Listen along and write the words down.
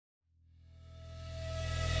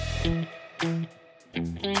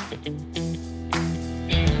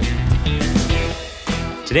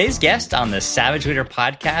Today's guest on the Savage Leader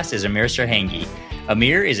podcast is Amir Sarhangi.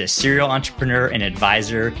 Amir is a serial entrepreneur and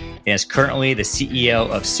advisor and is currently the CEO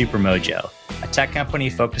of Supermojo, a tech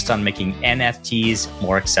company focused on making NFTs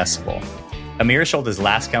more accessible. Amir sold his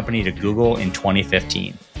last company to Google in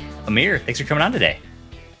 2015. Amir, thanks for coming on today.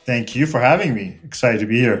 Thank you for having me. Excited to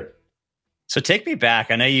be here. So take me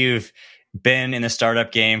back. I know you've been in the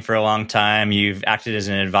startup game for a long time. You've acted as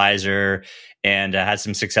an advisor and had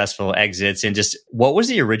some successful exits. And just what was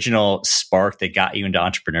the original spark that got you into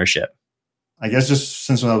entrepreneurship? I guess just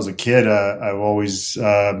since when I was a kid, I've always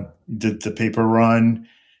did the paper run,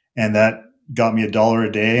 and that got me $1 a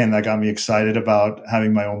day, and that got me excited about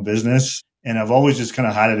having my own business. And I've always just kind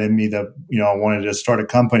of had it in me that, I wanted to start a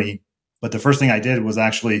company. But the first thing I did was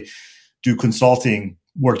actually do consulting,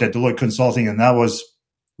 worked at Deloitte Consulting, and that was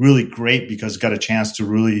really great because I got a chance to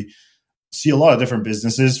really see a lot of different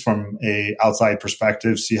businesses from a outside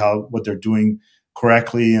perspective, see what they're doing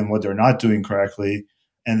correctly and what they're not doing correctly.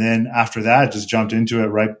 And then after that, just jumped into it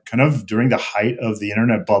right kind of during the height of the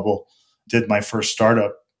internet bubble, did my first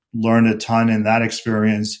startup, learned a ton in that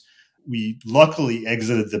experience. We luckily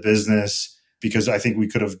exited the business because I think we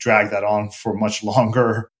could have dragged that on for much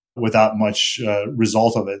longer without much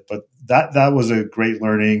result of it. But that was a great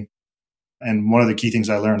learning. And one of the key things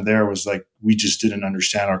I learned there was we just didn't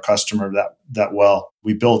understand our customer that well.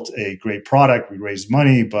 We built a great product, we raised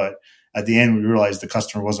money, but at the end we realized the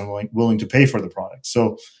customer wasn't willing to pay for the product.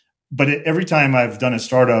 So, every time I've done a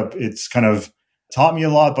startup, it's kind of taught me a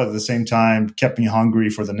lot, but at the same time kept me hungry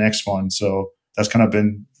for the next one. So that's kind of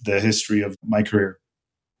been the history of my career.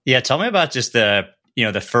 Yeah, tell me about just the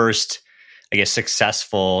first, I guess,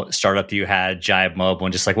 successful startup you had, Jive Mobile,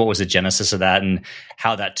 and just what was the genesis of that and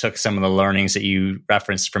how that took some of the learnings that you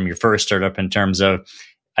referenced from your first startup in terms of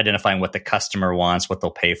identifying what the customer wants, what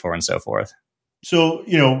they'll pay for, and so forth. So,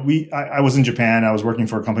 I was in Japan. I was working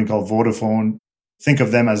for a company called Vodafone. Think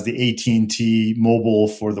of them as the AT&T mobile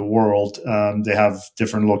for the world. They have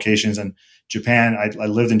different locations in Japan. I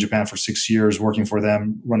lived in Japan for 6 years working for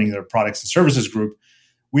them, running their products and services group.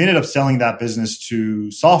 We ended up selling that business to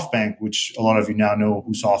SoftBank, which a lot of you now know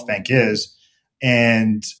who SoftBank is.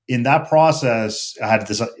 And in that process, I had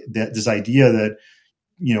this idea that,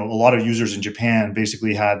 a lot of users in Japan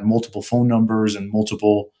basically had multiple phone numbers and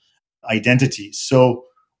multiple identities. So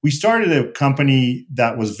we started a company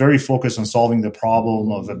that was very focused on solving the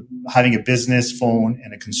problem of having a business phone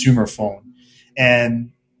and a consumer phone.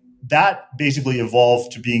 And that basically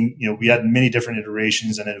evolved to being, we had many different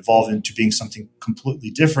iterations and it evolved into being something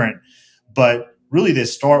completely different. But really the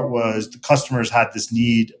start was the customers had this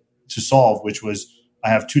need to solve, which was I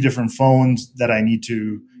have two different phones that I need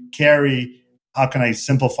to carry. How can I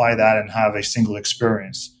simplify that and have a single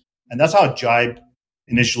experience? And that's how Jibe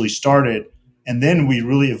initially started. And then we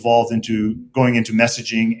really evolved into going into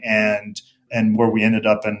messaging and where we ended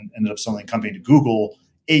up selling the company to Google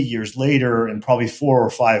 8 years later, and probably 4 or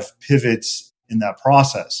 5 pivots in that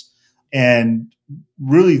process. And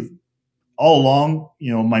really all along,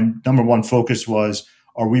 my number one focus was,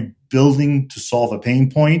 are we building to solve a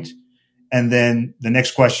pain point? And then the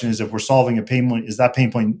next question is, if we're solving a pain point, is that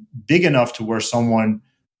pain point big enough to where someone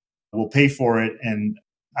will pay for it and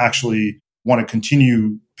actually want to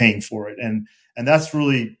continue paying for it? And that's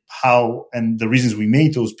really how, and the reasons we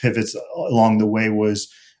made those pivots along the way was,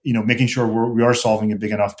 making sure we are solving a big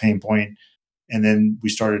enough pain point. And then we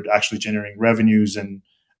started actually generating revenues, and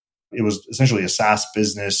it was essentially a SaaS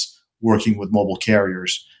business working with mobile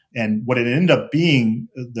carriers. And what it ended up being,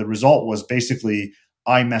 the result was basically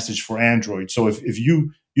iMessage for Android. So if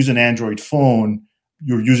you use an Android phone,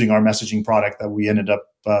 you're using our messaging product that we ended up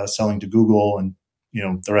selling to Google, and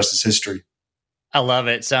the rest is history. I love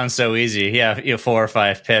it. Sounds so easy. Yeah, 4 or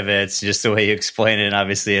 5 pivots, just the way you explain it, and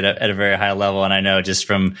obviously at a very high level. And I know just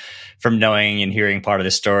from knowing and hearing part of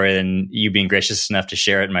the story and you being gracious enough to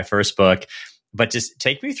share it in my first book, but just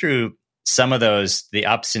take me through some of the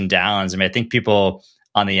ups and downs. I mean, I think people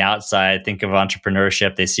on the outside think of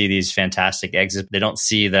entrepreneurship, they see these fantastic exits. They don't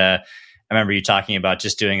see I remember you talking about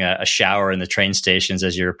just doing a shower in the train stations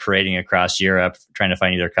as you're parading across Europe, trying to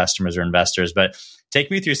find either customers or investors. But take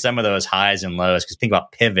me through some of those highs and lows, because think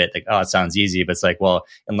about pivot, it sounds easy, but it's well,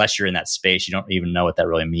 unless you're in that space, you don't even know what that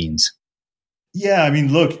really means. Yeah, I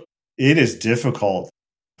mean, look, it is difficult.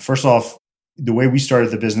 First off, the way we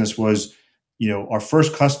started the business was, our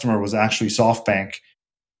first customer was actually SoftBank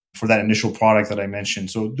for that initial product that I mentioned.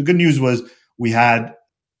 So the good news was we had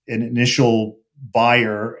an initial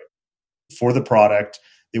buyer for the product.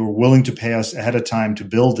 They were willing to pay us ahead of time to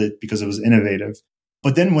build it because it was innovative.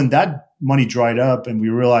 But then when that money dried up and we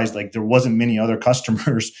realized like there wasn't many other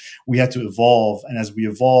customers, we had to evolve. And as we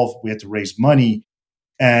evolved, we had to raise money.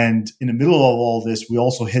 And in the middle of all this, we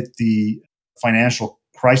also hit the financial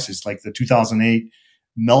crisis, like the 2008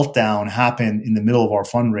 meltdown happened in the middle of our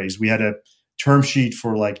fundraise. We had a term sheet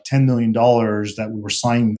for like $10 million that we were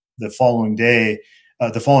signing the following day,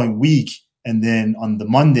 the following week. And then on the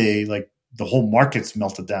Monday, like the whole markets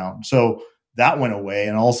melted down. So that went away.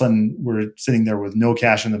 And all of a sudden we're sitting there with no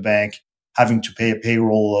cash in the bank, having to pay a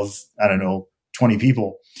payroll of, 20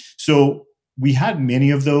 people. So we had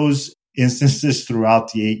many of those instances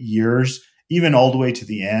throughout the 8 years, even all the way to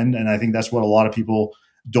the end. And I think that's what a lot of people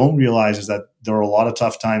don't realize is that there are a lot of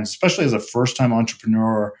tough times, especially as a first-time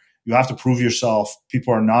entrepreneur. You have to prove yourself.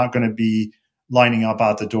 People are not going to be lining up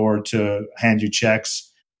out the door to hand you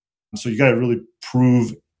checks. So you got to really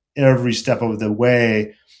prove every step of the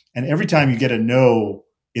way. And every time you get a no,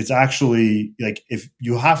 it's actually like if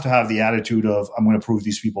you have to have the attitude of, I'm going to prove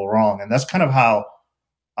these people wrong. And that's kind of how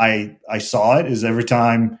I saw it, is every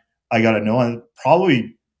time I got a no, and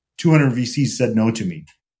probably 200 VCs said no to me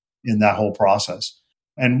in that whole process.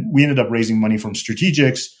 And we ended up raising money from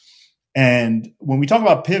strategics. And when we talk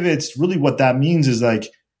about pivots, really what that means is like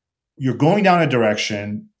you're going down a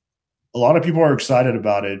direction. A lot of people are excited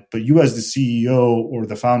about it, but you as the CEO or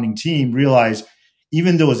the founding team realize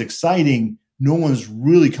even though it's exciting, no one's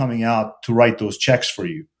really coming out to write those checks for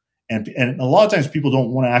you. And a lot of times people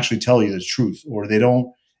don't want to actually tell you the truth, or they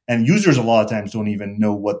don't. And users a lot of times don't even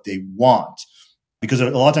know what they want. Because a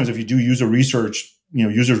lot of times if you do user research,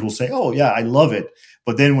 users will say, oh yeah, I love it.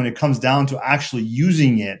 But then when it comes down to actually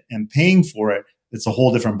using it and paying for it, it's a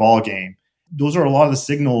whole different ballgame. Those are a lot of the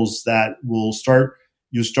signals that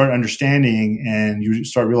you start understanding, and you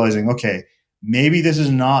start realizing, okay, maybe this is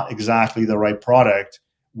not exactly the right product.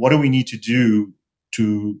 What do we need to do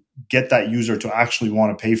to get that user to actually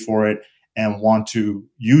want to pay for it and want to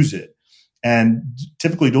use it? And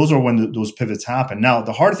typically those are when those pivots happen. Now,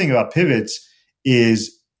 the hard thing about pivots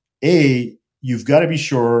is, you've got to be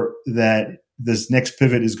sure that this next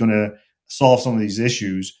pivot is going to solve some of these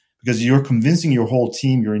issues, because you're convincing your whole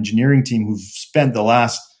team, your engineering team, who've spent the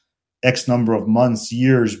last X number of months,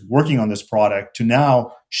 years working on this product, to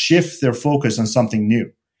now shift their focus on something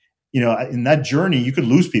new. In that journey, you could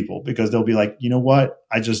lose people because they'll be like, you know what?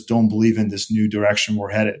 I just don't believe in this new direction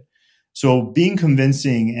we're headed. So being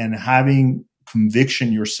convincing and having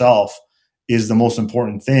conviction yourself is the most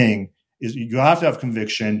important thing. Is you have to have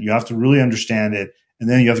conviction. You have to really understand it. And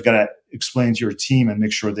then you have got to explain to your team and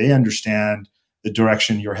make sure they understand the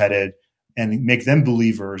direction you're headed and make them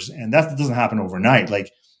believers. And that doesn't happen overnight.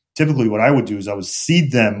 Like typically what I would do is I would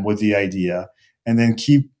seed them with the idea and then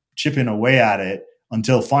keep chipping away at it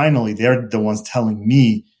until finally they're the ones telling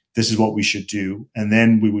me this is what we should do. And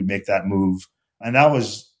then we would make that move. And that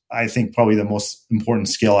was, I think, probably the most important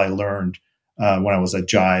skill I learned when I was at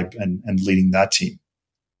Jibe and leading that team.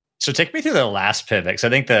 So take me through the last pivot, because I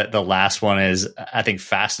think the last one is, I think,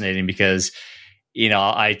 fascinating because,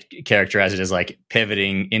 I characterize it as like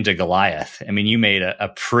pivoting into Goliath. I mean, you made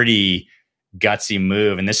a pretty gutsy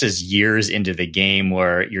move, and this is years into the game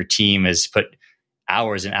where your team has put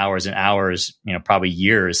hours and hours and hours, probably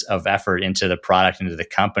years of effort into the product, into the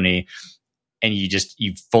company, and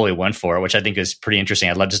you fully went for it, which I think is pretty interesting.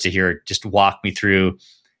 I'd love just to hear, just walk me through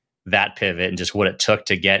that pivot and just what it took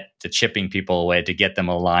to get to chipping people away, to get them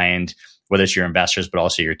aligned, whether it's your investors, but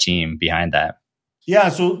also your team behind that. Yeah.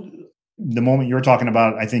 So the moment you're talking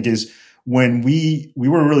about, I think, is when we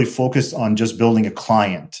were really focused on just building a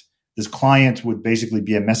client. This client would basically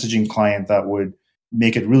be a messaging client that would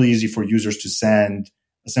make it really easy for users to send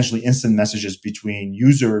essentially instant messages between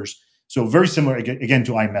users. So very similar, again,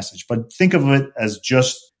 to iMessage, but think of it as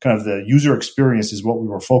just kind of the user experience is what we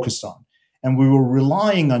were focused on. And we were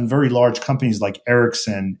relying on very large companies like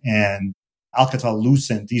Ericsson and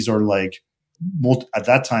Alcatel-Lucent. These are like, at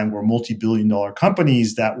that time, were multi-billion-dollar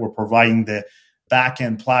companies that were providing the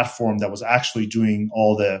back-end platform that was actually doing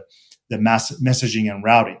all the messaging and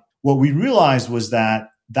routing. What we realized was that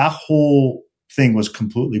whole thing was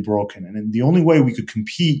completely broken. And the only way we could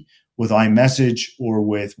compete with iMessage or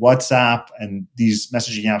with WhatsApp and these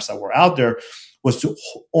messaging apps that were out there was to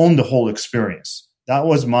own the whole experience. That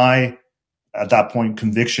was my, at that point,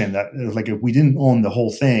 conviction that like if we didn't own the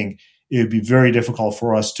whole thing, it would be very difficult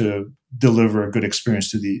for us to deliver a good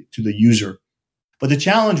experience to the user. But the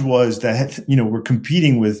challenge was that, we're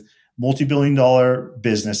competing with multi-billion-dollar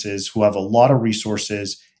businesses who have a lot of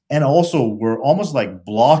resources, and also were almost like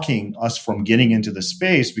blocking us from getting into the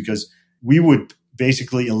space because we would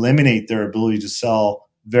basically eliminate their ability to sell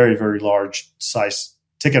very, very large size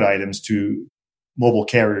ticket items to mobile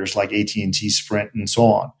carriers like AT&T, Sprint, and so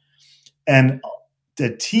on. And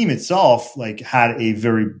the team itself like had a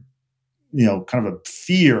very, kind of a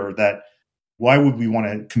fear that why would we want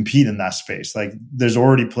to compete in that space? Like there's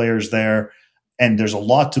already players there and there's a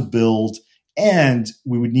lot to build, and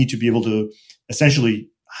we would need to be able to essentially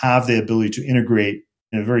have the ability to integrate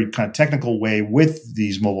in a very kind of technical way with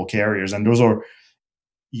these mobile carriers. And those are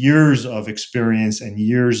years of experience and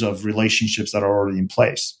years of relationships that are already in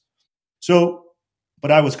place. So,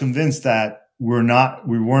 but I was convinced that we were not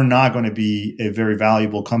going to be a very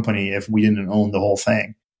valuable company if we didn't own the whole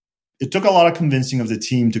thing. It took a lot of convincing of the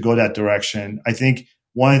team to go that direction. I think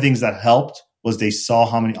one of the things that helped was they saw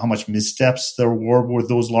how much missteps there were with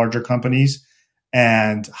those larger companies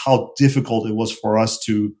and how difficult it was for us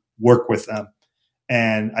to work with them.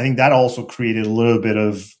 And I think that also created a little bit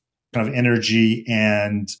of kind of energy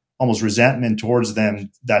and almost resentment towards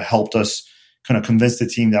them that helped us kind of convince the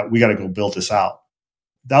team that we got to go build this out.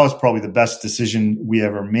 That was probably the best decision we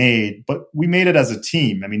ever made, but we made it as a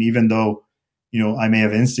team. I mean, even though, I may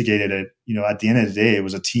have instigated it, at the end of the day, it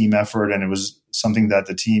was a team effort and it was something that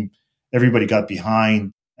the team, everybody got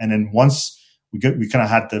behind. And then once we kind of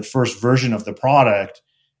had the first version of the product,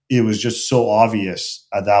 it was just so obvious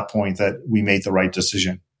at that point that we made the right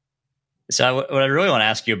decision. So what I really want to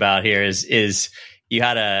ask you about here is you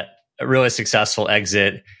had a really successful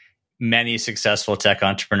exit. Many successful tech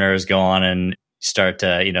entrepreneurs go on and start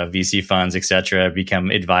VC funds, et cetera, become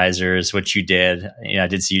advisors, which you did. I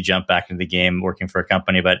did see you jump back into the game working for a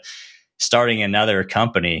company, but starting another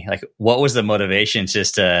company, like what was the motivation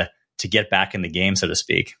just to get back in the game, so to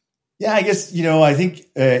speak? Yeah, I guess, I think,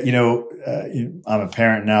 I'm a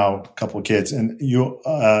parent now, a couple of kids, and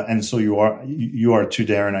and so you are too,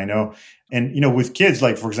 Darren, I know. And, with kids,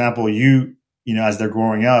 like, for example, as they're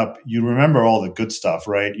growing up, you remember all the good stuff,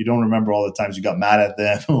 right? You don't remember all the times you got mad at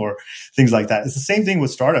them or things like that. It's the same thing with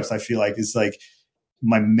startups. I feel like it's like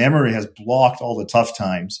my memory has blocked all the tough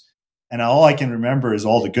times and all I can remember is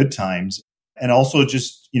all the good times. And also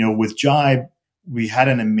just, with Jibe, we had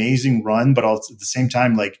an amazing run, but also at the same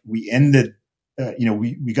time, like we ended,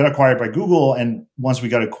 we got acquired by Google. And once we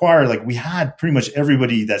got acquired, like we had pretty much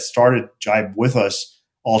everybody that started Jibe with us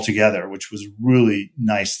all together, which was really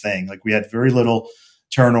nice thing. Like we had very little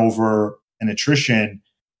turnover and attrition.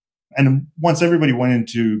 And once everybody went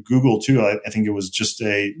into Google too, I think it was just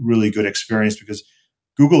a really good experience because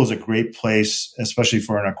Google is a great place, especially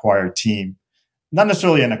for an acquired team. Not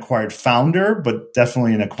necessarily an acquired founder, but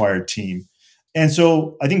definitely an acquired team. And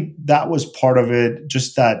so I think that was part of it,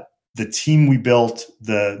 just that the team we built,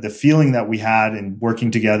 the feeling that we had in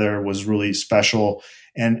working together was really special.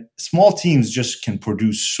 And small teams just can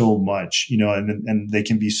produce so much, and they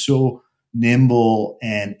can be so nimble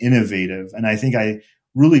and innovative. And I think I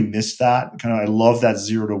really miss that. I love that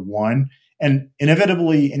 0 to 1. And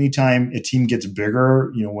inevitably, anytime a team gets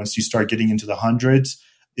bigger, once you start getting into the hundreds,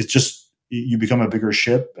 it's just, you become a bigger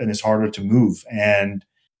ship and it's harder to move. And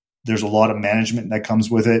there's a lot of management that comes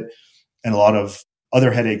with it and a lot of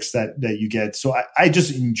other headaches that you get. So I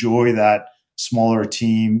just enjoy that smaller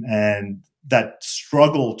team and that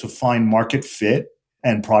struggle to find market fit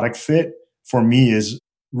and product fit for me is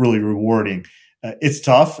really rewarding. It's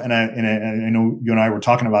tough. And I know you and I were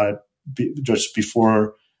talking about it just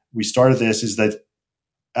before we started this, is that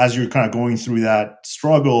as you're kind of going through that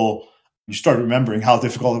struggle, you start remembering how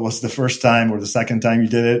difficult it was the first time or the second time you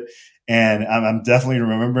did it. And I'm definitely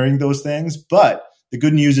remembering those things. But the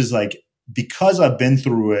good news is like, because I've been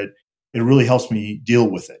through it, it really helps me deal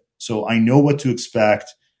with it. So I know what to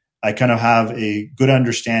expect. I kind of have a good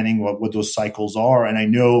understanding what those cycles are. And I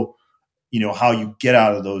know, how you get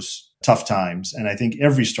out of those tough times. And I think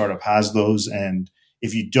every startup has those. And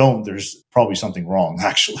if you don't, there's probably something wrong,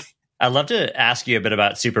 actually. I'd love to ask you a bit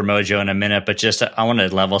about Supermojo in a minute, but just I want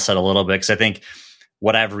to level set a little bit because I think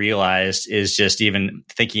what I've realized is just even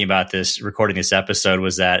thinking about this, recording this episode,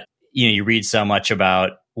 was that, you read so much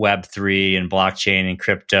about Web3 and blockchain and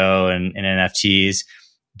crypto and NFTs,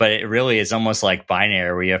 but it really is almost like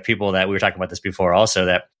binary where you have people that we were talking about this before also,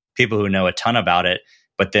 that people who know a ton about it,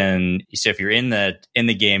 but then so if you're in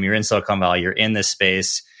the game, you're in Silicon Valley, you're in this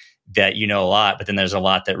space that you know a lot, but then there's a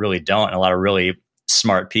lot that really don't, and a lot of really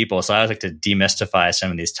smart people. So I always like to demystify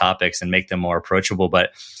some of these topics and make them more approachable.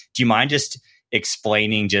 But do you mind just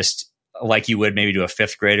explaining, just like you would maybe to a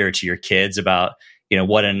fifth grader, to your kids about,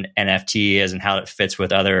 what an NFT is and how it fits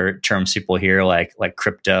with other terms people hear like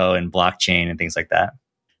crypto and blockchain and things like that?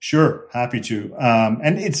 Sure. Happy to.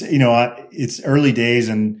 And it's, it's early days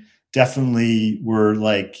and definitely we're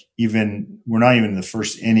not even in the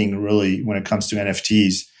first inning really when it comes to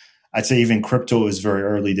NFTs. I'd say even crypto is very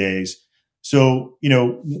early days. So,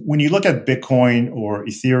 when you look at Bitcoin or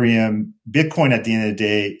Ethereum, Bitcoin at the end of the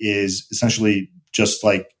day is essentially just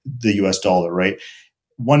like the US dollar, right?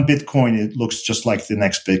 One Bitcoin, it looks just like the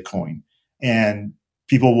next Bitcoin. And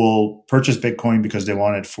people will purchase Bitcoin because they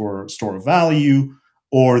want it for store of value,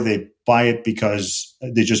 or they buy it because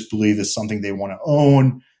they just believe it's something they want to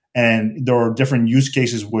own. And there are different use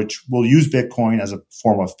cases which will use Bitcoin as a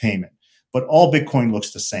form of payment. But all Bitcoin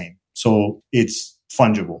looks the same. So it's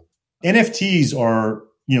fungible. NFTs are,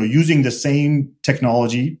 using the same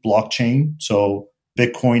technology, blockchain. So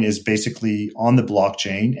Bitcoin is basically on the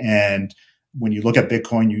blockchain. And when you look at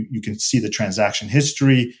Bitcoin, you can see the transaction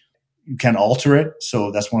history. You can alter it.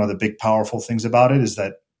 So that's one of the big powerful things about it, is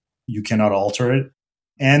that you cannot alter it.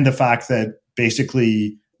 And the fact that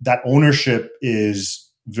basically that ownership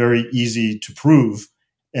is very easy to prove.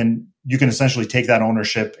 And you can essentially take that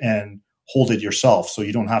ownership and hold it yourself. So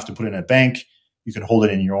you don't have to put it in a bank. You can hold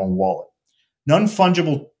it in your own wallet.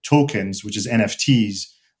 Non-fungible tokens, which is NFTs,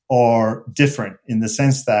 are different in the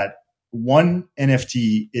sense that one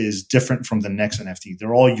NFT is different from the next NFT.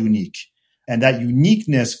 They're all unique. And that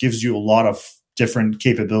uniqueness gives you a lot of different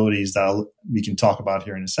capabilities that we can talk about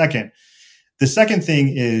here in a second. The second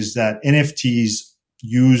thing is that NFTs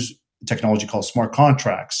use technology called smart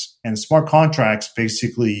contracts. And smart contracts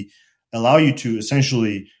basically allow you to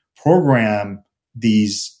essentially program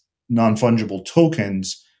these non-fungible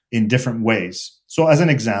tokens in different ways. So as an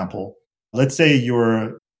example, let's say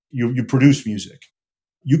you produce music.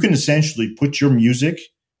 You can essentially put your music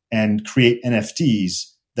and create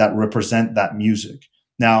NFTs that represent that music.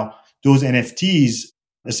 Now, those NFTs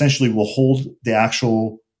essentially will hold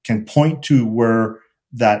can point to where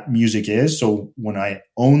that music is. So when I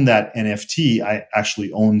own that NFT, I actually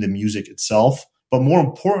own the music itself. But more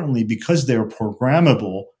importantly, because they're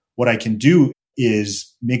programmable, what I can do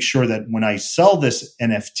is make sure that when I sell this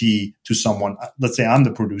NFT to someone, let's say I'm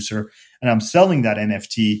the producer and I'm selling that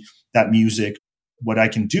NFT, that music, what I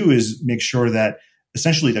can do is make sure that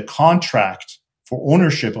essentially the contract for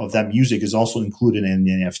ownership of that music is also included in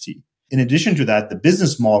the NFT. In addition to that, the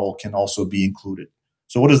business model can also be included.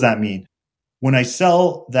 So what does that mean? When I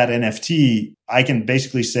sell that NFT, I can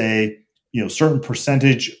basically say, certain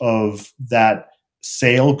percentage of that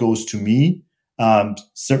sale goes to me.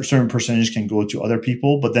 Certain percentage can go to other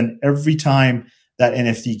people. But then every time that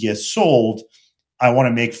NFT gets sold, I want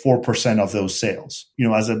to make 4% of those sales.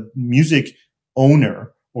 As a music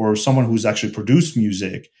owner or someone who's actually produced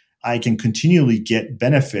music, I can continually get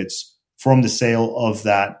benefits from the sale of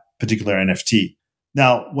that particular NFT.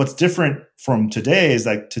 Now, what's different from today is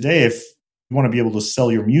like today, if you want to be able to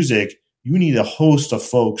sell your music, you need a host of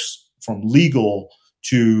folks from legal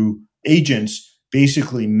to agents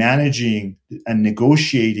basically managing and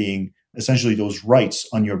negotiating essentially those rights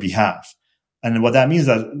on your behalf. And what that means is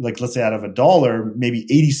that, like, let's say out of $1, maybe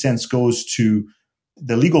 80 cents goes to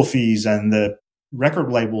the legal fees and the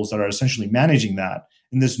record labels that are essentially managing that.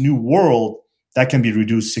 In this new world, that can be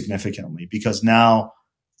reduced significantly because now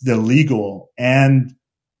the legal and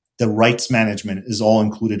the rights management is all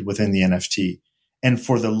included within the NFT. And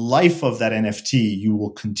for the life of that NFT, you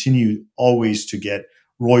will continue always to get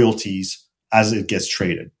royalties as it gets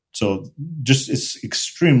traded. So just it's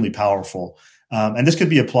extremely powerful. And this could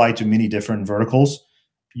be applied to many different verticals.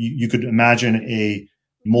 You could imagine a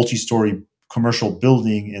multi-story commercial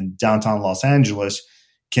building in downtown Los Angeles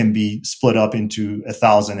can be split up into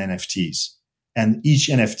 1,000 NFTs. And each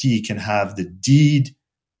NFT can have the deed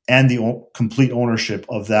and the complete ownership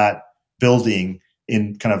of that building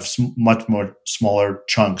in kind of much more smaller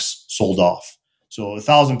chunks sold off. So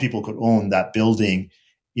 1,000 people could own that building.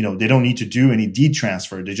 They don't need to do any deed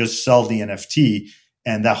transfer. They just sell the NFT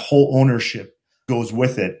and that whole ownership goes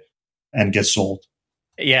with it and gets sold.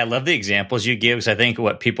 Yeah, I love the examples you give because I think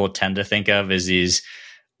what people tend to think of is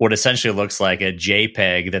what essentially looks like a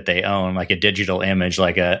JPEG that they own, like a digital image,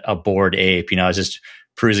 like a Bored Ape. I was just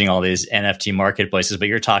perusing all these NFT marketplaces, but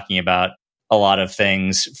you're talking about a lot of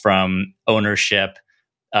things from ownership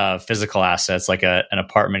of physical assets like an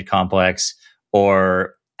apartment complex,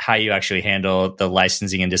 or how you actually handle the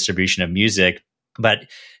licensing and distribution of music. But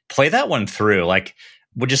play that one through. Like,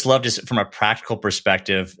 would just love just from a practical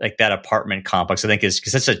perspective, like that apartment complex, I think is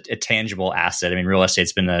because it's a tangible asset. I mean, real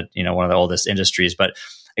estate's been one of the oldest industries, but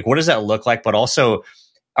like, what does that look like? But also,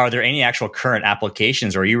 are there any actual current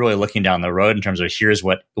applications, or are you really looking down the road in terms of here's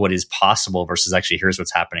what is possible versus actually here's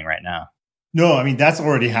what's happening right now? No, I mean, that's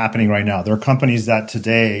already happening right now. There are companies that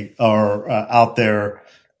today are out there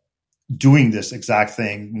doing this exact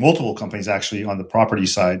thing, multiple companies actually on the property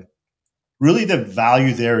side. Really, the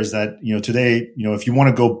value there is that, today, if you want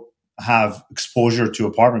to go have exposure to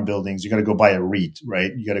apartment buildings, you got to go buy a REIT,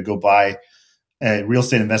 right? You got to go buy a real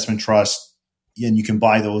estate investment trust, and you can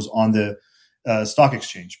buy those on the stock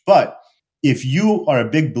exchange. But if you are a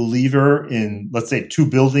big believer in, let's say, 2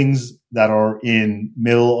 buildings that are in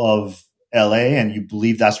middle of LA and you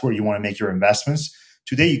believe that's where you want to make your investments,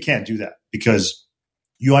 today you can't do that because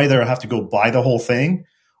you either have to go buy the whole thing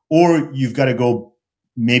or you've got to go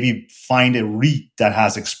maybe find a REIT that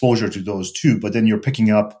has exposure to those 2, but then you're picking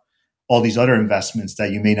up all these other investments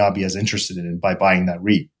that you may not be as interested in by buying that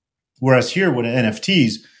REIT. Whereas here with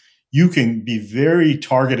NFTs, you can be very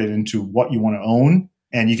targeted into what you want to own.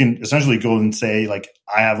 And you can essentially go and say, like,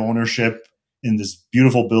 I have ownership in this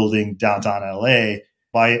beautiful building downtown LA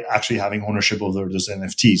by actually having ownership over those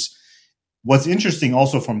NFTs. What's interesting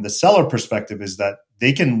also from the seller perspective is that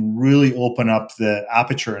they can really open up the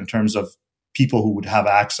aperture in terms of people who would have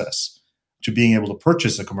access to being able to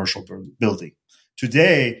purchase a commercial building.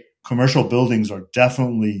 Today, commercial buildings are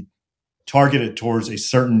definitely targeted towards a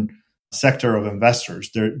certain sector of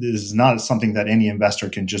investors. This is not something that any investor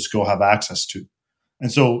can just go have access to.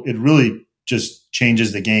 And so it really just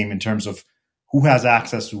changes the game in terms of who has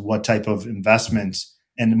access to what type of investments,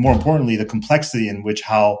 and more importantly, the complexity in which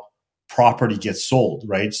how property gets sold,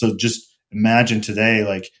 right? So just imagine today,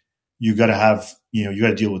 like you got to have, you got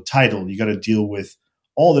to deal with title, you got to deal with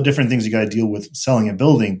all the different things you got to deal with selling a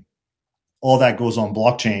building. All that goes on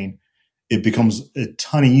blockchain. It becomes a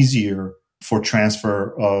ton easier for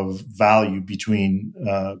transfer of value between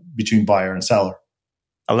buyer and seller.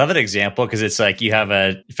 I love that example because it's like you have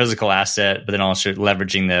a physical asset, but then also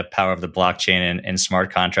leveraging the power of the blockchain and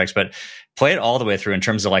smart contracts. But play it all the way through in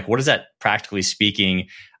terms of like, what is that practically speaking?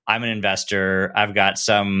 I'm an investor. I've got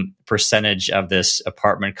some percentage of this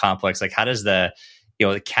apartment complex. Like, how does the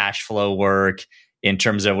cash flow work in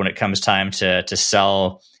terms of when it comes time to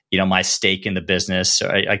sell, my stake in the business? So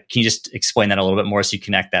can you just explain that a little bit more so you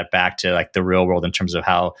connect that back to like the real world in terms of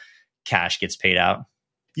how cash gets paid out?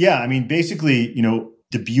 Yeah, I mean, basically,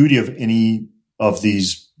 the beauty of any of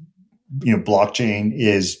these, blockchain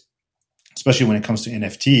is, especially when it comes to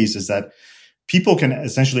NFTs, is that people can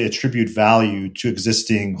essentially attribute value to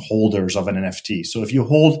existing holders of an NFT. So if you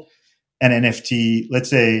hold an NFT, let's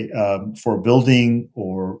say for a building,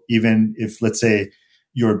 or even if, let's say,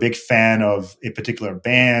 you're a big fan of a particular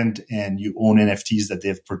band and you own NFTs that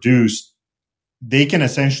they've produced, they can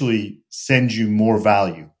essentially send you more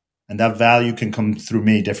value. And that value can come through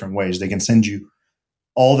many different ways. They can send you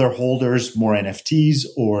all their holders more NFTs,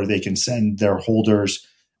 or they can send their holders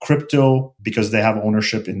crypto because they have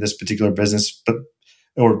ownership in this particular business,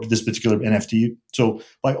 or this particular NFT. So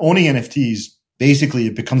by owning NFTs, basically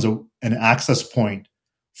it becomes an access point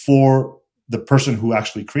for the person who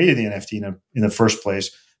actually created the NFT in the first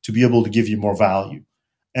place to be able to give you more value.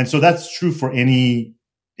 And so that's true for any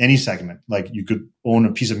segment. Like you could own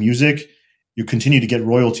a piece of music, you continue to get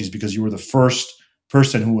royalties because you were the first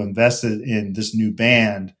person who invested in this new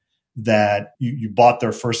band that you bought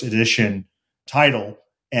their first edition title,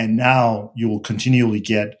 and now you will continually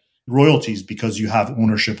get royalties because you have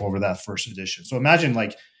ownership over that first edition. So imagine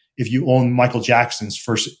like if you own Michael Jackson's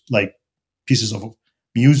first like pieces of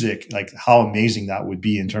music, like how amazing that would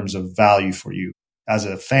be in terms of value for you as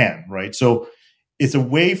a fan, right? So it's a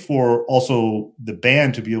way for also the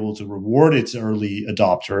band to be able to reward its early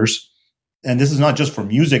adopters. And this is not just for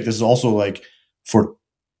music. This is also like for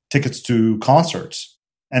tickets to concerts.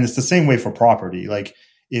 And it's the same way for property. Like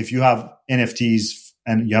if you have NFTs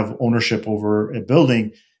and you have ownership over a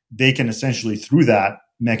building, they can essentially through that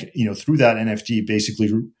NFT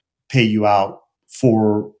basically pay you out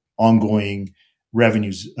for ongoing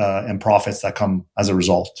revenues and profits that come as a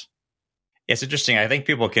result. It's interesting. I think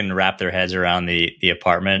people can wrap their heads around the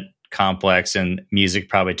apartment complex and music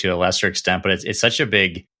probably to a lesser extent, but it's such a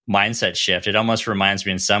big mindset shift. It almost reminds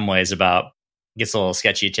me in some ways about, gets a little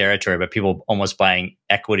sketchy territory, but people almost buying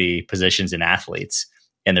equity positions in athletes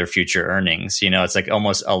and their future earnings. It's like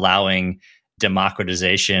almost allowing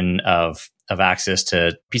democratization of access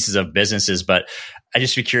to pieces of businesses. But I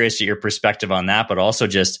just be curious to your perspective on that, but also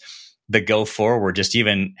just the go forward, just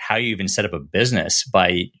even how you even set up a business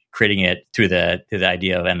by creating it through the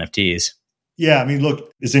idea of NFTs. Yeah, I mean,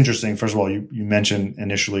 look, it's interesting. First of all, you mentioned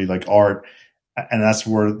initially like art, and that's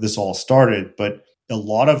where this all started. But a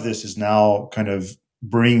lot of this is now kind of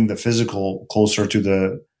bringing the physical closer to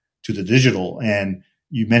the digital. And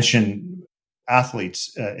you mentioned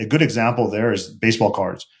athletes. A good example there is baseball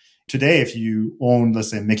cards. Today, if you own,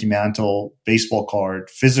 let's say, Mickey Mantle baseball card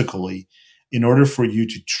physically, in order for you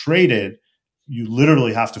to trade it, you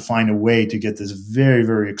literally have to find a way to get this very,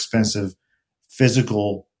 very expensive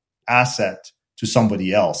physical asset to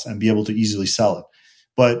somebody else and be able to easily sell it.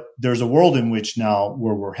 But there's a world in which now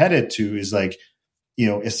where we're headed to is like,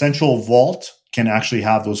 a central vault can actually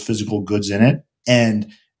have those physical goods in it.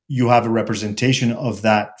 And you have a representation of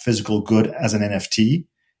that physical good as an NFT.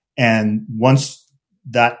 And once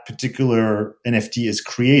that particular NFT is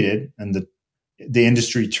created, and the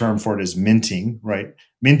industry term for it is minting, right?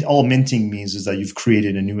 All minting means is that you've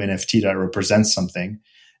created a new NFT that represents something.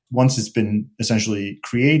 Once it's been essentially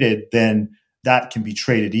created, then that can be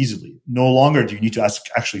traded easily. No longer do you need to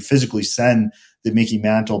actually physically send the Mickey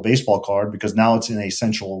Mantle baseball card, because now it's in a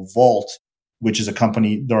central vault, which is a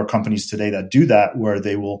company. There are companies today that do that, where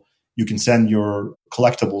you can send your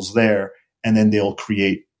collectibles there, and then they'll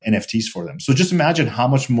create NFTs for them. So just imagine how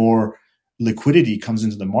much more liquidity comes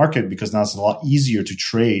into the market, because now it's a lot easier to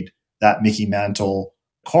trade that Mickey Mantle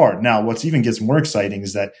card. Now, what's even gets more exciting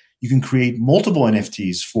is that you can create multiple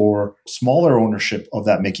NFTs for smaller ownership of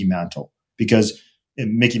that Mickey Mantle, because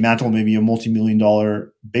Mickey Mantle may be a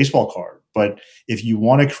multi-million-dollar baseball card. But if you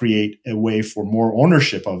want to create a way for more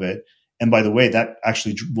ownership of it, and by the way, that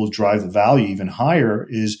actually will drive the value even higher,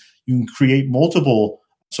 is you can create multiple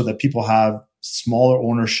so that people have smaller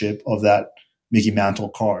ownership of that Mickey Mantle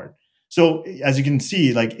card. So as you can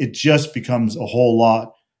see, like, it just becomes a whole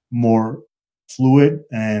lot more fluid.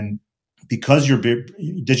 And because you're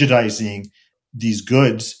digitizing these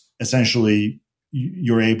goods, essentially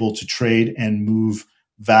you're able to trade and move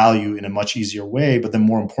value in a much easier way. But then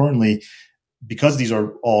more importantly, because these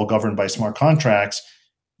are all governed by smart contracts,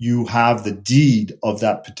 you have the deed of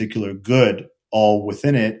that particular good all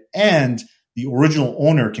within it, and the original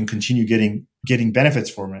owner can continue getting benefits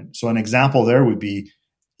from it. So an example there would be,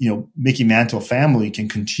 Mickey Mantle family can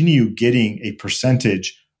continue getting a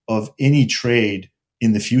percentage of any trade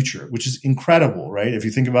in the future, which is incredible, right? If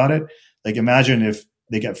you think about it, like, imagine if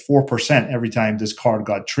they get 4% every time this card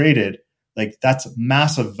got traded, like, that's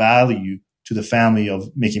massive value to the family of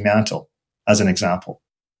Mickey Mantle, as an example.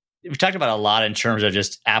 We've talked about a lot in terms of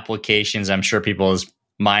just applications. I'm sure people's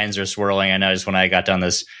minds are swirling. I know just when I got down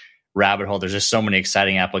this rabbit hole, there's just so many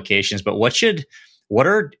exciting applications. But what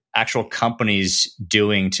are actual companies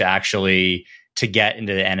doing to get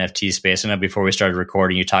into the NFT space? I know before we started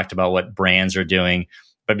recording, you talked about what brands are doing,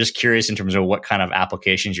 but I'm just curious in terms of what kind of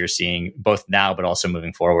applications you're seeing, both now, but also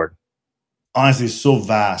moving forward. Honestly, it's so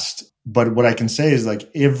vast. But what I can say is, like,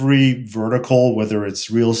 every vertical, whether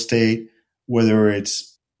it's real estate, whether it's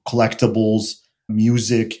collectibles,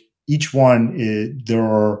 music, each one, there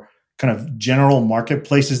are kind of general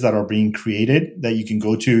marketplaces that are being created that you can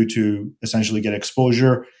go to essentially get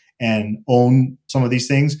exposure and own some of these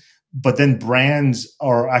things. But then brands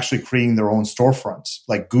are actually creating their own storefronts.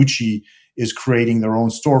 Like Gucci is creating their own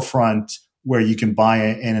storefront where you can buy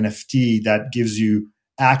an NFT that gives you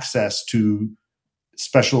access to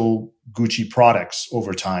special Gucci products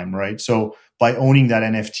over time, right? So by owning that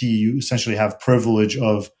NFT, you essentially have privilege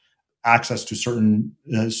of access to certain,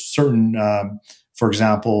 for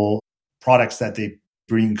example, products that they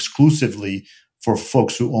bring exclusively for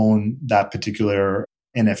folks who own that particular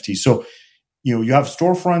NFT. So, you have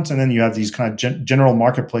storefronts, and then you have these kind of general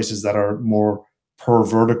marketplaces that are more per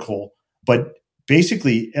vertical. But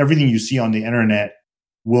basically, everything you see on the internet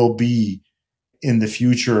will be, in the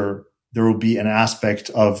future, there will be an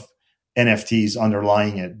aspect of NFTs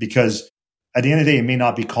underlying it, because at the end of the day, it may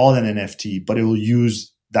not be called an NFT, but it will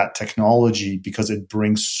use that technology because it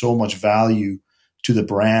brings so much value to the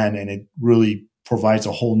brand, and it really provides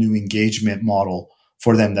a whole new engagement model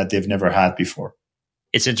for them that they've never had before.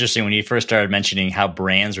 It's interesting when you first started mentioning how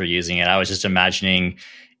brands were using it. I was just imagining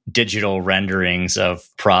digital renderings of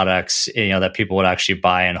products, that people would actually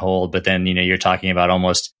buy and hold. But then, you're talking about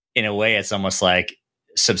almost, in a way, it's almost like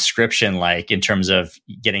subscription-like in terms of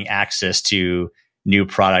getting access to new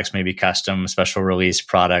products, maybe custom special release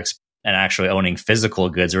products, and actually owning physical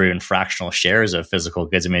goods or even fractional shares of physical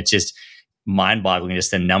goods. I mean, it's just mind-boggling,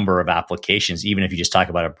 just the number of applications, even if you just talk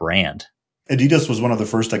about a brand. Adidas was one of the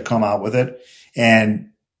first to come out with it. And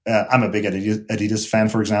I'm a big Adidas fan,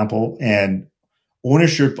 for example. And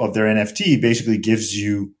ownership of their NFT basically gives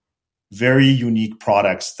you very unique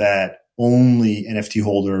products that only NFT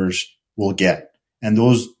holders will get. And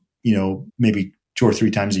those, maybe 2 or 3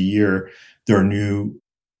 times a year, there are new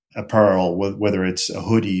apparel, whether it's a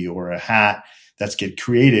hoodie or a hat that's get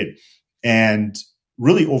created. And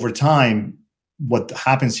really over time, what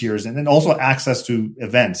happens here is, and then also access to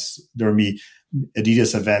events. There will be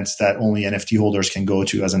Adidas events that only NFT holders can go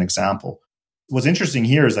to, as an example. What's interesting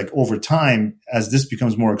here is, like, over time, as this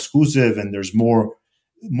becomes more exclusive and there's more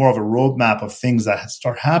of a roadmap of things that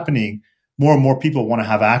start happening, more and more people want to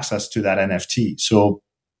have access to that NFT. So,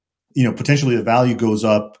 potentially the value goes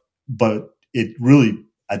up, but it really,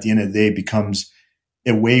 at the end of the day, becomes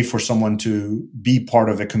a way for someone to be part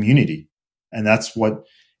of a community. And that's what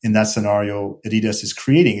in that scenario Adidas is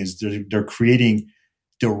creating is they're creating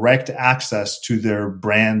direct access to their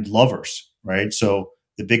brand lovers, right? So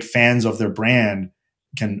the big fans of their brand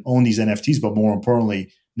can own these NFTs, but more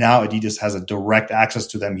importantly, now Adidas has a direct access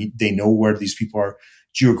to them. They know where these people are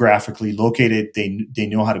geographically located. They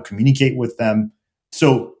know how to communicate with them.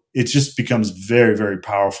 So it just becomes very, very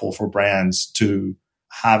powerful for brands to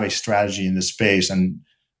have a strategy in this space. And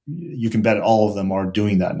you can bet all of them are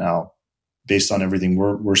doing that now based on everything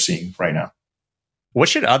we're seeing right now. What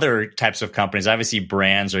should other types of companies, obviously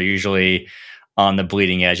brands are usually on the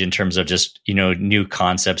bleeding edge in terms of just, new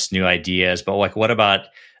concepts, new ideas, but like, what about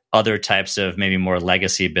other types of maybe more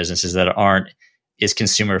legacy businesses that aren't as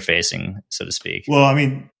consumer facing, so to speak? Well, I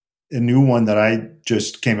mean, a new one that I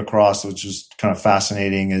just came across, which was kind of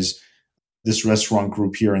fascinating, is this restaurant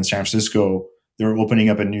group here in San Francisco. They're opening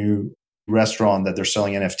up a new restaurant that they're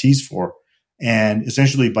selling NFTs for. And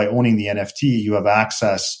essentially by owning the NFT, you have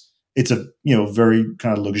access. It's a, very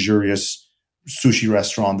kind of luxurious sushi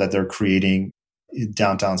restaurant that they're creating in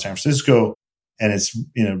downtown San Francisco. And it's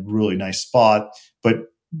in a really nice spot. But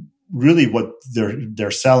really what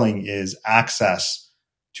they're selling is access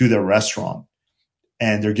to their restaurant.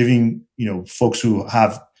 And they're giving, folks who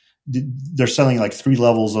they're selling like 3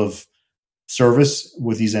 levels of service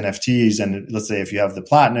with these NFTs. And let's say if you have the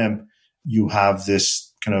platinum, you have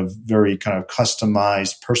this kind of very kind of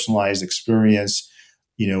customized, personalized experience.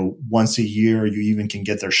 Once a year, you even can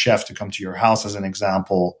get their chef to come to your house as an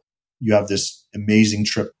example. You have this amazing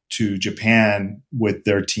trip to Japan with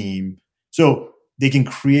their team. So they can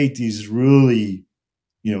create these really,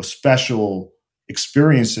 special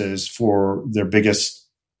experiences for their biggest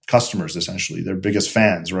customers, essentially, their biggest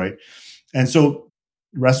fans, right? And so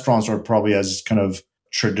restaurants are probably as kind of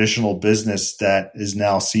traditional business that is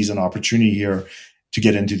now sees an opportunity here to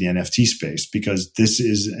get into the NFT space, because this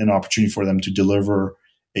is an opportunity for them to deliver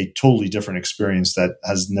a totally different experience that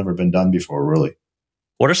has never been done before, really.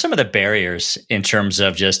 What are some of the barriers in terms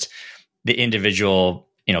of just the individual,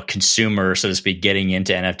 consumer, so to speak, getting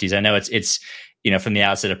into NFTs? I know it's from the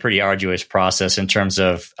outset, a pretty arduous process in terms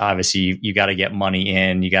of, obviously, you got to get money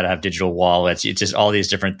in, you got to have digital wallets. It's just all these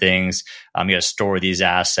different things. You got to store these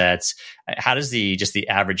assets. How does the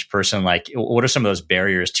average person, what are some of those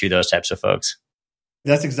barriers to those types of folks?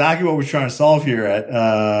 That's exactly what we're trying to solve here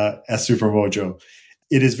at Supermojo.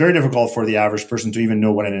 It is very difficult for the average person to even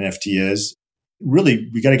know what an NFT is. Really,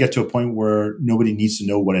 we got to get to a point where nobody needs to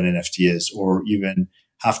know what an NFT is or even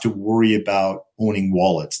have to worry about owning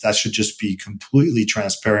wallets. That should just be completely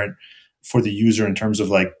transparent for the user in terms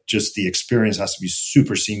of just the experience has to be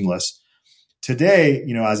super seamless. Today,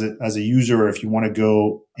 as a user, if you want to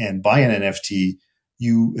go and buy an NFT,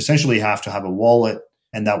 you essentially have to have a wallet,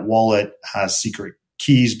 and that wallet has secret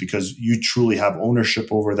keys because you truly have ownership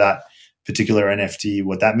over that particular NFT.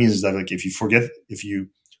 What that means is that if you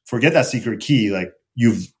forget that secret key,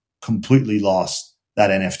 you've completely lost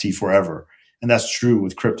that NFT forever. And that's true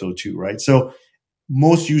with crypto too, right? So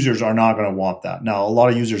most users are not going to want that. Now, a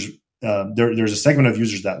lot of users, there's a segment of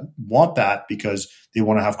users that want that because they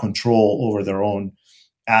want to have control over their own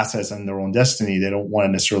assets and their own destiny. They don't want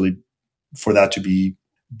to necessarily for that to be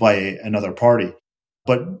by another party.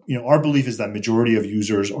 But our belief is that majority of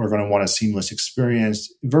users are going to want a seamless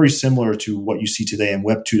experience, very similar to what you see today in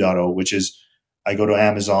Web 2.0, which is I go to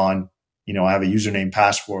Amazon, I have a username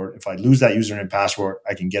password. If I lose that username password,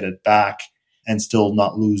 I can get it back and still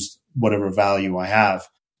not lose whatever value I have.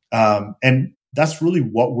 And that's really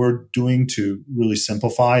what we're doing to really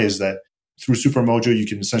simplify, is that through Supermojo, you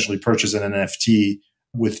can essentially purchase an NFT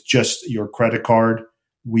with just your credit card.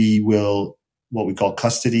 We will, what we call,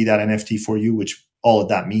 custody that NFT for you, which all of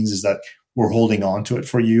that means is that we're holding on to it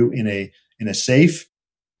for you in a safe,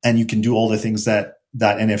 and you can do all the things that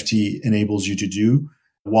NFT enables you to do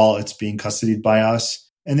while it's being custodied by us.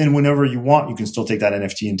 And then whenever you want, you can still take that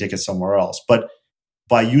NFT and take it somewhere else. But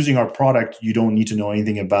by using our product, you don't need to know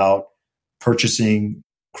anything about purchasing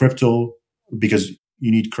crypto, because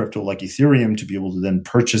you need crypto like Ethereum to be able to then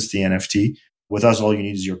purchase the NFT. With us, all you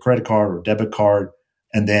need is your credit card or debit card,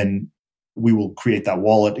 and then we will create that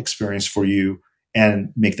wallet experience for you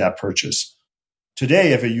and make that purchase.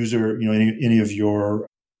 Today, if a user, any of your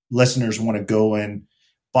listeners want to go and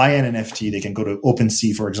buy an NFT, they can go to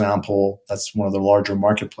OpenSea, for example. That's one of the larger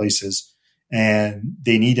marketplaces. And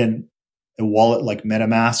they need a wallet like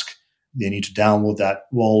MetaMask. They need to download that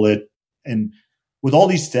wallet. And with all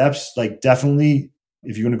these steps, definitely,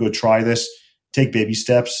 if you're going to go try this, take baby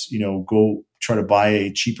steps, go try to buy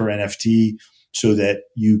a cheaper NFT so that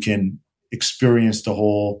you can experience the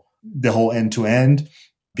whole end to end.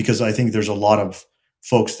 Because I think there's a lot of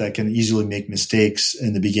folks that can easily make mistakes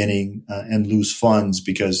in the beginning and lose funds,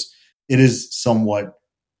 because it is somewhat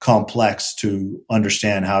complex to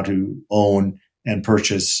understand how to own and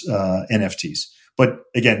purchase NFTs. But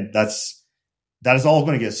again, that is all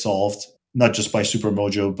going to get solved, not just by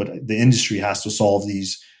Supermojo, but the industry has to solve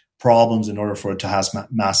these problems in order for it to have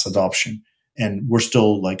mass adoption. And we're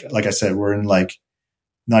still like I said, we're in like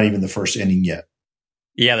not even the first inning yet.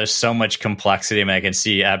 Yeah, there's so much complexity. I mean, I can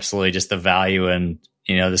see absolutely just the value and,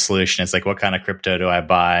 the solution. It's like, what kind of crypto do I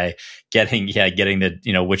buy? Getting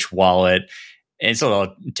the, which wallet. It's a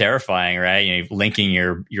little terrifying, right? Linking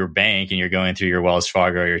your bank, and you're going through your Wells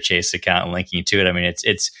Fargo or your Chase account and linking to it. I mean,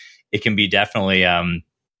 it can be definitely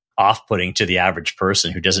off-putting to the average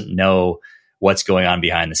person who doesn't know what's going on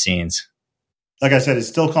behind the scenes. Like I said, it's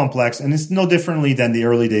still complex, and it's no differently than the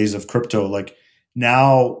early days of crypto. Like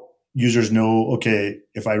now, users know, okay,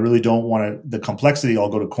 if I really don't want the complexity, I'll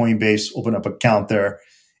go to Coinbase, open up an account there,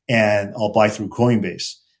 and I'll buy through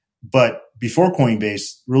Coinbase. But before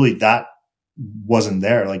Coinbase, really that wasn't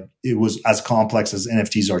there. Like it was as complex as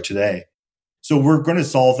NFTs are today. So we're going to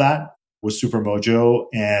solve that with Supermojo.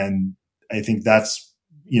 And I think that's,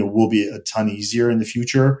 will be a ton easier in the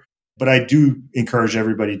future. But I do encourage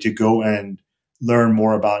everybody to go and learn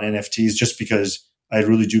more about NFTs, just because I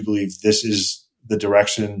really do believe this is the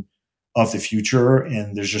direction of the future.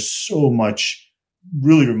 And there's just so much,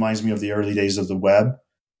 really reminds me of the early days of the web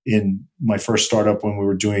in my first startup when we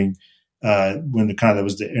were doing, when that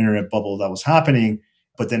was the internet bubble that was happening.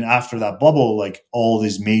 But then after that bubble, like all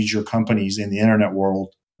these major companies in the internet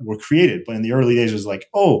world were created. But in the early days, it was like,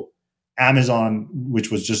 oh, Amazon,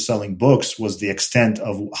 which was just selling books, was the extent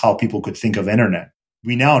of how people could think of internet.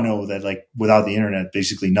 We now know that like without the internet,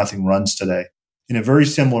 basically nothing runs today. In a very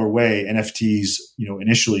similar way, NFTs,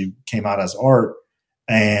 initially came out as art,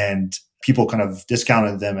 and people kind of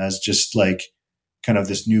discounted them as just like kind of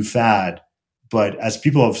this new fad. But as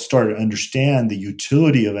people have started to understand the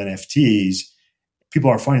utility of NFTs, people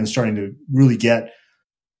are starting to really get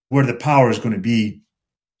where the power is going to be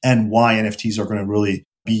and why NFTs are going to really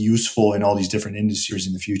be useful in all these different industries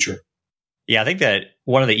in the future. Yeah, I think that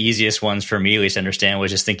one of the easiest ones for me, at least, to understand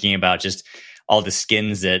was just thinking about just all the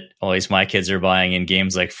skins that always my kids are buying in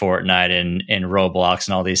games like Fortnite and Roblox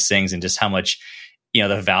and all these things, and just how much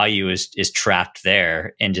the value is trapped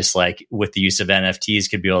there. And just like with the use of NFTs,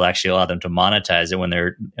 could be able to actually allow them to monetize it when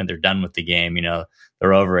they're done with the game.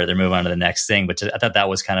 They're over it, they're moving on to the next thing. But I thought that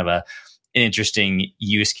was kind of an interesting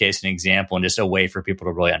use case and example, and just a way for people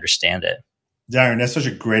to really understand it. Darren, that's such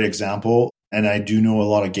a great example. And I do know a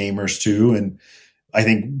lot of gamers too. And I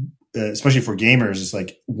think, especially for gamers, it's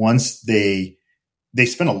like once they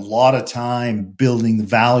spend a lot of time building the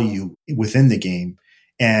value within the game.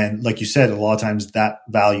 And like you said, a lot of times that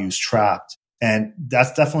value is trapped. And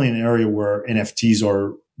that's definitely an area where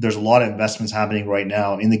NFTs there's a lot of investments happening right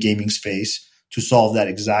now in the gaming space to solve that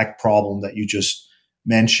exact problem that you just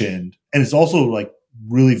mentioned. And it's also like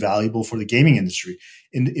really valuable for the gaming industry.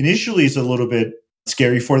 And initially, it's a little bit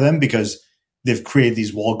scary for them because they've created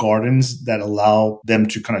these walled gardens that allow them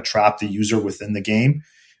to kind of trap the user within the game.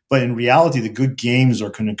 But in reality, the good games are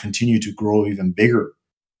going to continue to grow even bigger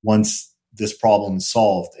once this problem is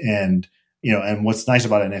solved. And, and what's nice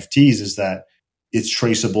about NFTs is that it's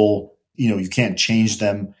traceable. You can't change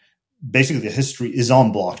them. Basically, the history is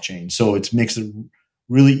on blockchain. So it makes it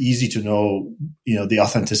really easy to know, the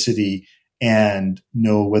authenticity and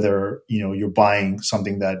know whether, you're buying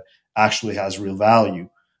something that actually has real value.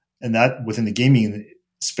 And that within the gaming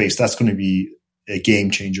space, that's going to be a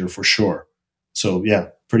game changer for sure. So yeah,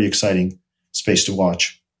 pretty exciting space to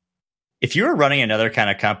watch. If you were running another kind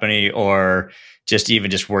of company, or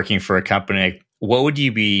just working for a company, what would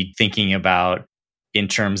you be thinking about in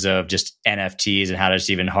terms of just NFTs and how to just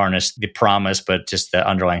even harness the promise, but just the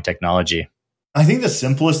underlying technology? I think the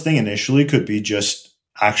simplest thing initially could be just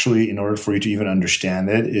actually, in order for you to even understand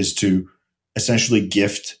it, is to essentially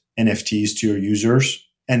gift NFTs to your users.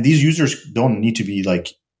 And these users don't need to be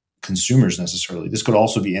like consumers necessarily. This could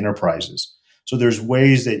also be enterprises. So there's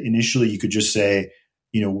ways that initially you could just say,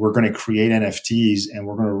 we're going to create NFTs and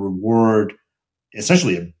we're going to reward,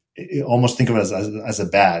 essentially, almost think of it as a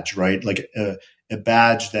badge, right? Like a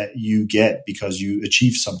badge that you get because you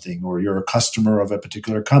achieve something or you're a customer of a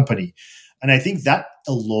particular company. And I think that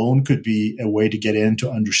alone could be a way to get in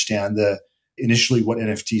to understand initially what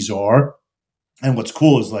NFTs are. And what's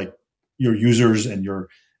cool is like your users and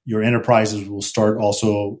your enterprises will start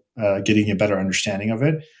also getting a better understanding of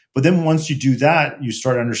it. But then once you do that, you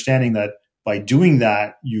start understanding that by doing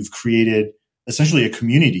that, you've created essentially a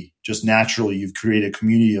community. Just naturally, you've created a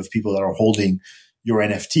community of people that are holding your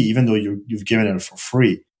NFT, even though you've given it for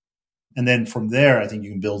free. And then from there, I think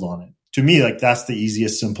you can build on it. To me, like that's the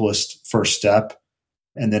easiest, simplest first step.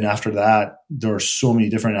 And then after that, there are so many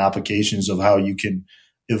different applications of how you can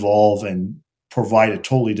evolve and provide a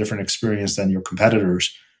totally different experience than your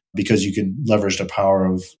competitors because you can leverage the power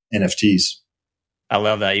of NFTs. I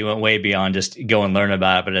love that. You went way beyond just go and learn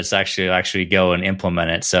about it, but it's actually go and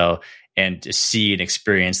implement it. So, and to see and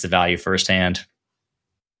experience the value firsthand.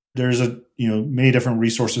 There's many different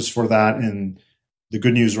resources for that. And the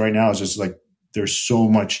good news right now is just like there's so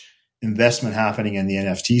much investment happening in the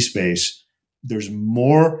NFT space. There's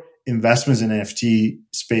more investments in NFT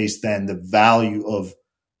space than the value of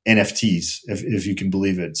NFTs, if you can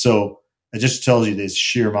believe it. So it just tells you this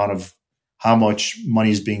sheer amount of how much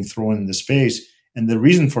money is being thrown in the space. And the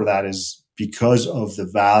reason for that is because of the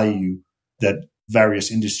value that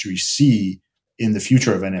various industries see in the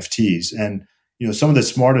future of NFTs. And, some of the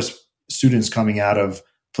smartest students coming out of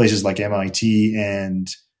places like MIT and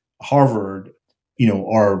Harvard,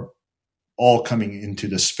 are all coming into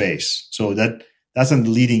the space. So that's a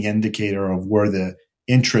leading indicator of where the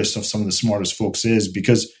interest of some of the smartest folks is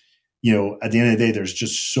because, at the end of the day, there's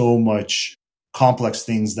just so much complex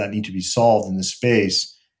things that need to be solved in the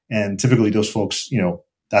space. And typically those folks,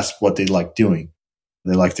 that's what they like doing.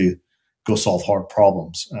 They like to go solve hard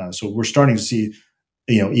problems. So we're starting to see,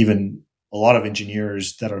 even a lot of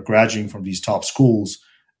engineers that are graduating from these top schools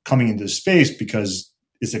coming into the space because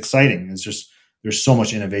it's exciting. It's just, there's so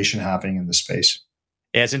much innovation happening in the space.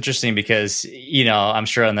 Yeah, it's interesting because, I'm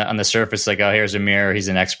sure on the surface, like, oh, here's Amir, he's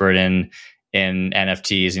an expert in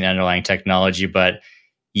NFTs and underlying technology, but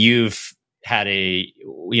you've had a,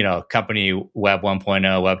 company Web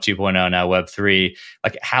 1.0, Web 2.0, now Web 3.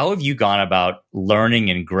 Like, how have you gone about learning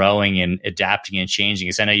and growing and adapting and changing?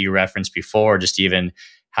 Because I know you referenced before, just even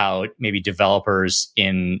how maybe developers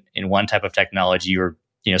in one type of technology were,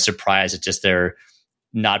 surprised at just their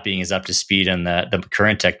not being as up to speed on the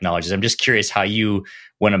current technologies. I'm just curious how you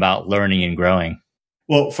went about learning and growing.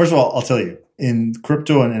 Well, first of all, I'll tell you, in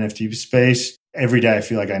crypto and NFT space, every day I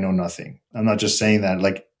feel like I know nothing. I'm not just saying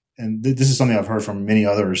that. And this is something I've heard from many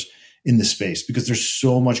others in the space because there's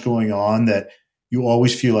so much going on that you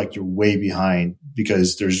always feel like you're way behind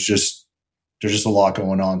because there's just a lot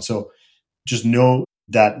going on. So just know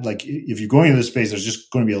that if you're going into this space, there's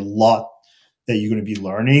just going to be a lot that you're going to be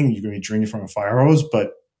learning. You're going to be drinking from a fire hose,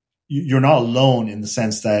 but you're not alone in the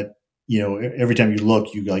sense that, every time you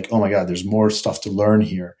look, you're like, oh my God, there's more stuff to learn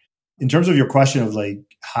here. In terms of your question of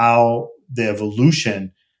how the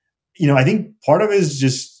evolution, I think part of it is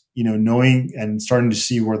just, knowing and starting to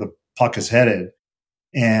see where the puck is headed.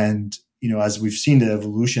 And, as we've seen the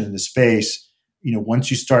evolution in the space,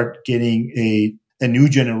 once you start getting a new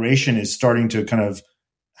generation is starting to kind of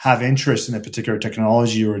have interest in a particular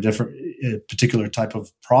technology or a particular type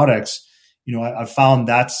of products, I found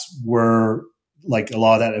that's where a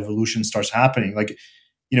lot of that evolution starts happening.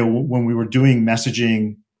 When we were doing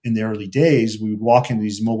messaging in the early days, we would walk into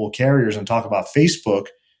these mobile carriers and talk about Facebook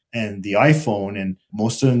and the iPhone, and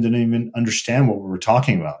most of them didn't even understand what we were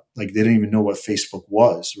talking about. They didn't even know what Facebook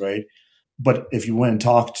was, right? But if you went and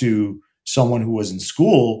talked to someone who was in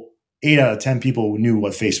school, 8 out of 10 people knew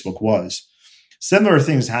what Facebook was. Similar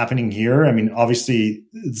things happening here. I mean, obviously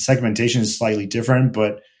the segmentation is slightly different,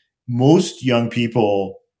 but most young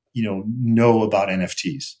people, know about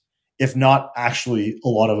NFTs. If not, actually, a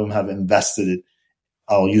lot of them have invested it.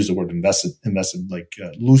 I'll use the word invested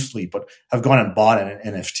loosely, but have gone and bought an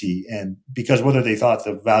NFT. And because whether they thought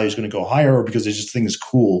the value is going to go higher or because they just think it's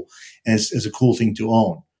cool and it's a cool thing to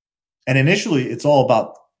own. And initially it's all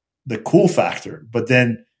about the cool factor, but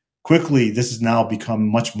then quickly this has now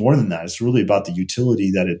become much more than that. It's really about the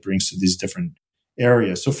utility that it brings to these different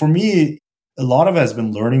areas. So for me, a lot of it has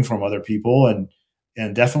been learning from other people and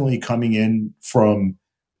definitely coming in from,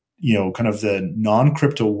 kind of the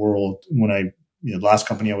non-crypto world. When the last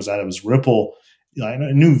company I was at, it was Ripple. I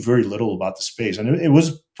knew very little about the space, and it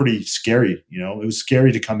was pretty scary. It was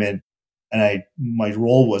scary to come in, and my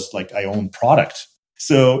role was I owned product,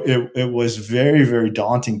 so it was very, very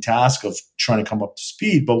daunting task of trying to come up to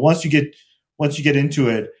speed. But once you get into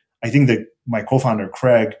it, I think that my co-founder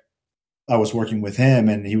Craig, I was working with him,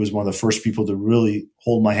 and he was one of the first people to really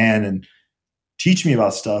hold my hand and teach me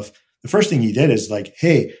about stuff. The first thing he did is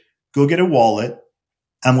hey, go get a wallet.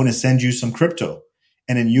 I'm going to send you some crypto,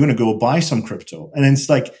 and then you're going to go buy some crypto. And it's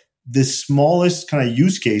the smallest kind of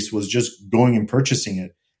use case was just going and purchasing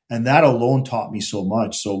it. And that alone taught me so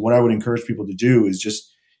much. So what I would encourage people to do is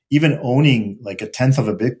just even owning a tenth of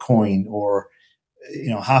a Bitcoin or,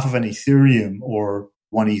 half of an Ethereum or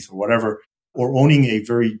 1 ETH or whatever, or owning a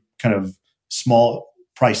very kind of small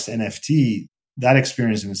priced NFT, that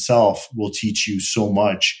experience in itself will teach you so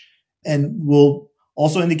much. and will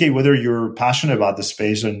also indicate whether you're passionate about the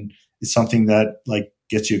space and it's something that like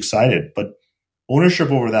gets you excited. But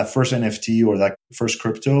ownership over that first NFT or that first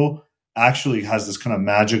crypto actually has this kind of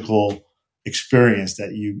magical experience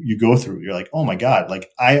that you go through. You're like, oh my God, like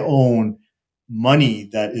I own money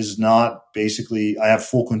that is not basically, I have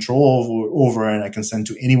full control over and I can send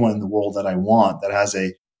to anyone in the world that I want that has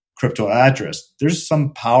a crypto address. There's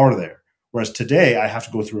some power there. Whereas today I have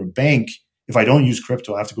to go through a bank. If I don't use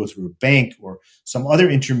crypto, I have to go through a bank or some other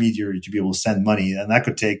intermediary to be able to send money. And that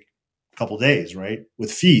could take a couple of days, right?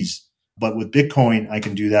 With fees. But with Bitcoin, I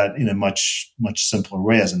can do that in a much, much simpler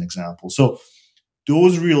way as an example. So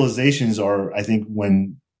those realizations are, I think,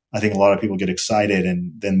 when I think a lot of people get excited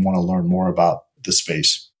and then want to learn more about the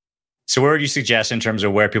space. So where would you suggest in terms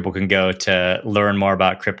of where people can go to learn more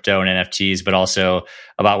about crypto and NFTs, but also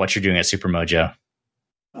about what you're doing at Supermojo?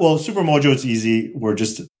 Well, Supermojo, it's easy. We're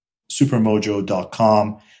just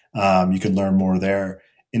supermojo.com. You can learn more there.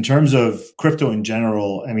 In terms of crypto in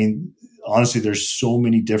general, I mean, honestly, there's so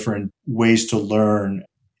many different ways to learn.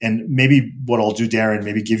 And maybe what I'll do, Darren,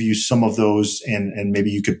 maybe give you some of those and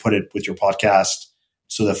maybe you could put it with your podcast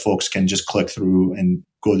so that folks can just click through and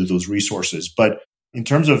go to those resources. But in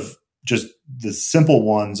terms of just the simple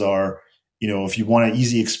ones are, if you want an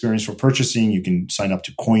easy experience for purchasing, you can sign up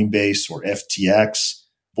to Coinbase or FTX.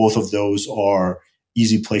 Both of those are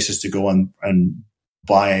easy places to go and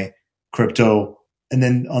buy crypto. And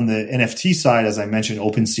then on the NFT side, as I mentioned,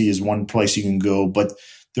 OpenSea is one place you can go, but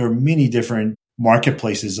there are many different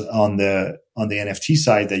marketplaces on the NFT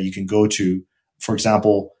side that you can go to. For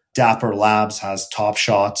example, Dapper Labs has Top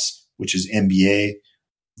Shots, which is NBA.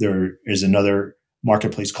 There is another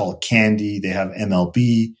marketplace called Candy. They have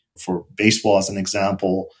MLB for baseball as an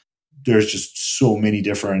example. There's just so many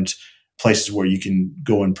different places where you can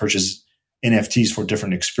go and purchase NFTs for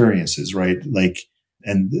different experiences, right?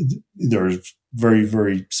 And there's very,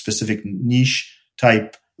 very specific niche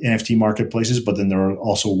type NFT marketplaces, but then there are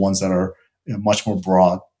also ones that are much more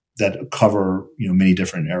broad that cover, many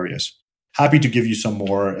different areas. Happy to give you some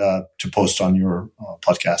more to post on your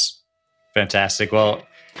podcast. Fantastic. Well,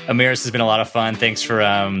 Amir, this has been a lot of fun. Thanks for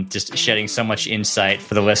just shedding so much insight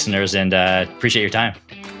for the listeners and appreciate your time.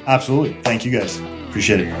 Absolutely. Thank you guys.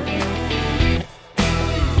 Appreciate it.